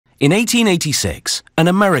In 1886, an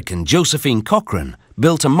American, Josephine Cochran,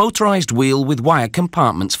 built a motorized wheel with wire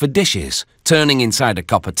compartments for dishes, turning inside a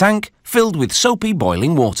copper tank filled with soapy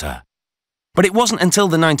boiling water. But it wasn't until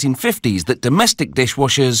the 1950s that domestic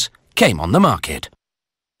dishwashers came on the market.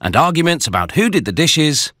 And arguments about who did the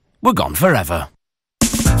dishes were gone forever.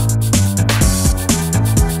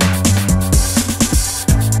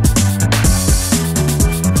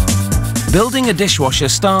 Building a dishwasher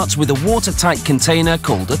starts with a watertight container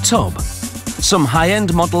called a tub. Some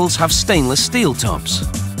high-end models have stainless steel tubs.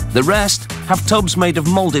 The rest have tubs made of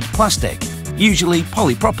molded plastic, usually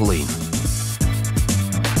polypropylene.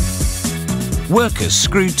 Workers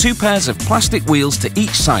screw 2 pairs of plastic wheels to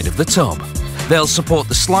each side of the tub. They'll support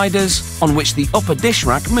the sliders on which the upper dish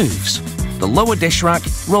rack moves. The lower dish rack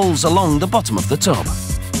rolls along the bottom of the tub.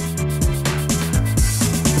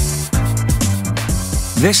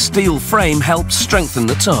 This steel frame helps strengthen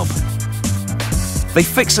the tub. They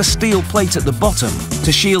fix a steel plate at the bottom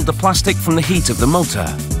to shield the plastic from the heat of the motor.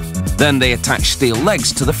 Then they attach steel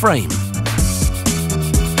legs to the frame.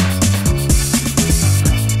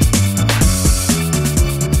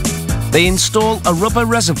 They install a rubber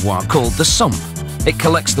reservoir called the sump. It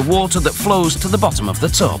collects the water that flows to the bottom of the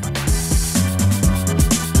tub.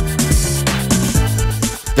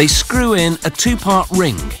 They screw in a 2-part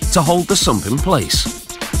ring to hold the sump in place.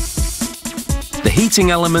 The heating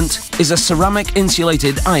element is a ceramic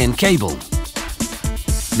insulated iron cable.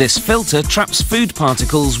 This filter traps food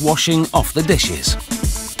particles washing off the dishes.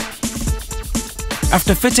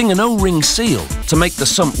 After fitting an O-ring seal to make the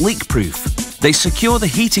sump leak-proof, they secure the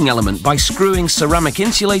heating element by screwing ceramic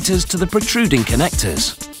insulators to the protruding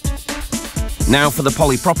connectors. Now for the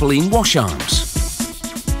polypropylene wash arms.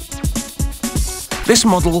 This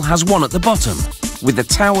model has one at the bottom, with a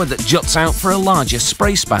tower that juts out for a larger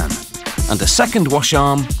spray span, and a second wash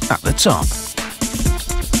arm at the top.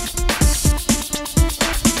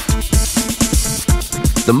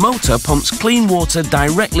 The motor pumps clean water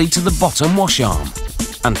directly to the bottom wash arm,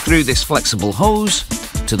 and through this flexible hose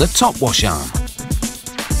to the top wash arm.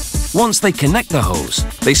 Once they connect the hose,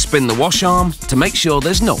 they spin the wash arm to make sure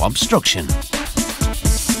there's no obstruction.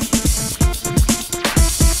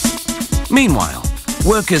 Meanwhile,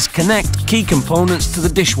 workers connect key components to the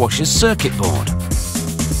dishwasher's circuit board.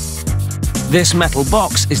 This metal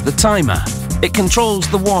box is the timer. It controls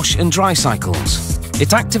the wash and dry cycles. It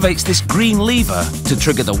activates this green lever to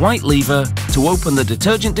trigger the white lever to open the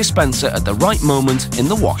detergent dispenser at the right moment in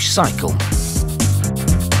the wash cycle.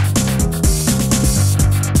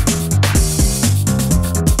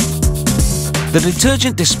 The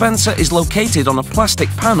detergent dispenser is located on a plastic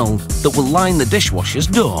panel that will line the dishwasher's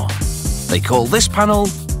door. They call this panel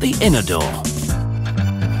the inner door.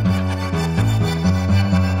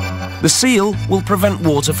 The seal will prevent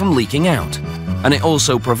water from leaking out, and it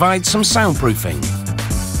also provides some soundproofing.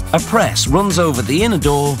 A press runs over the inner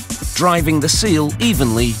door, driving the seal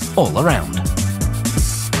evenly all around.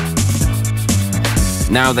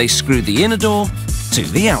 Now they screw the inner door to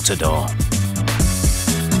the outer door.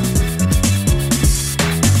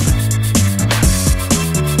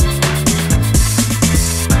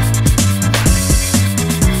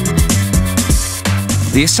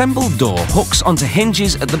 The assembled door hooks onto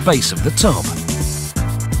hinges at the base of the tub.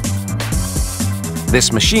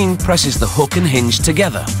 This machine presses the hook and hinge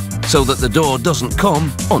together so that the door doesn't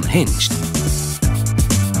come unhinged.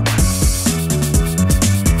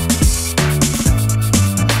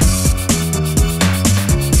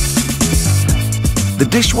 The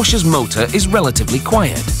dishwasher's motor is relatively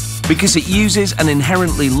quiet because it uses an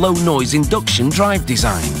inherently low-noise induction drive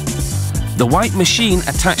design. The white machine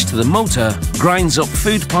attached to the motor grinds up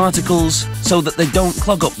food particles so that they don't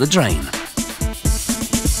clog up the drain.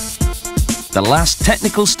 The last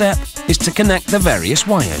technical step is to connect the various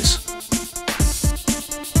wires.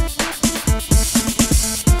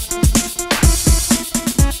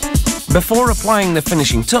 Before applying the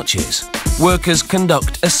finishing touches, workers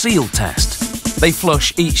conduct a seal test. They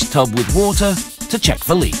flush each tub with water to check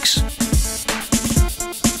for leaks.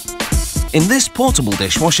 In this portable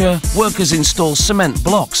dishwasher, workers install cement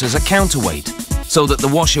blocks as a counterweight so that the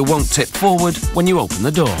washer won't tip forward when you open the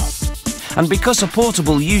door. And because a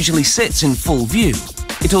portable usually sits in full view,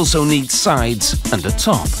 it also needs sides and a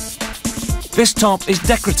top. This top is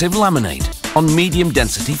decorative laminate on medium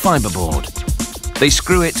density fiberboard. They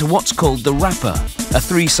screw it to what's called the wrapper, a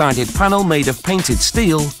 3-sided panel made of painted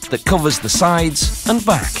steel that covers the sides and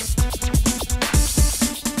back.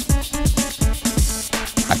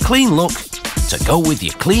 A clean look to go with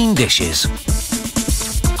your clean dishes.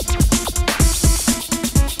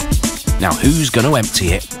 Now who's going to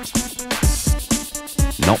empty it?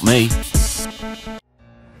 Not me.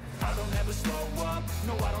 I don't ever slow up,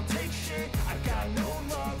 no I don't take shit. I got no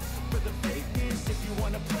love for the fakeness. If you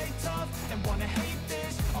wanna play tough and wanna hate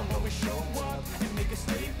this, I'll always show up and make a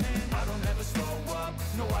statement. I don't ever slow up,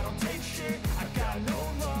 no I don't take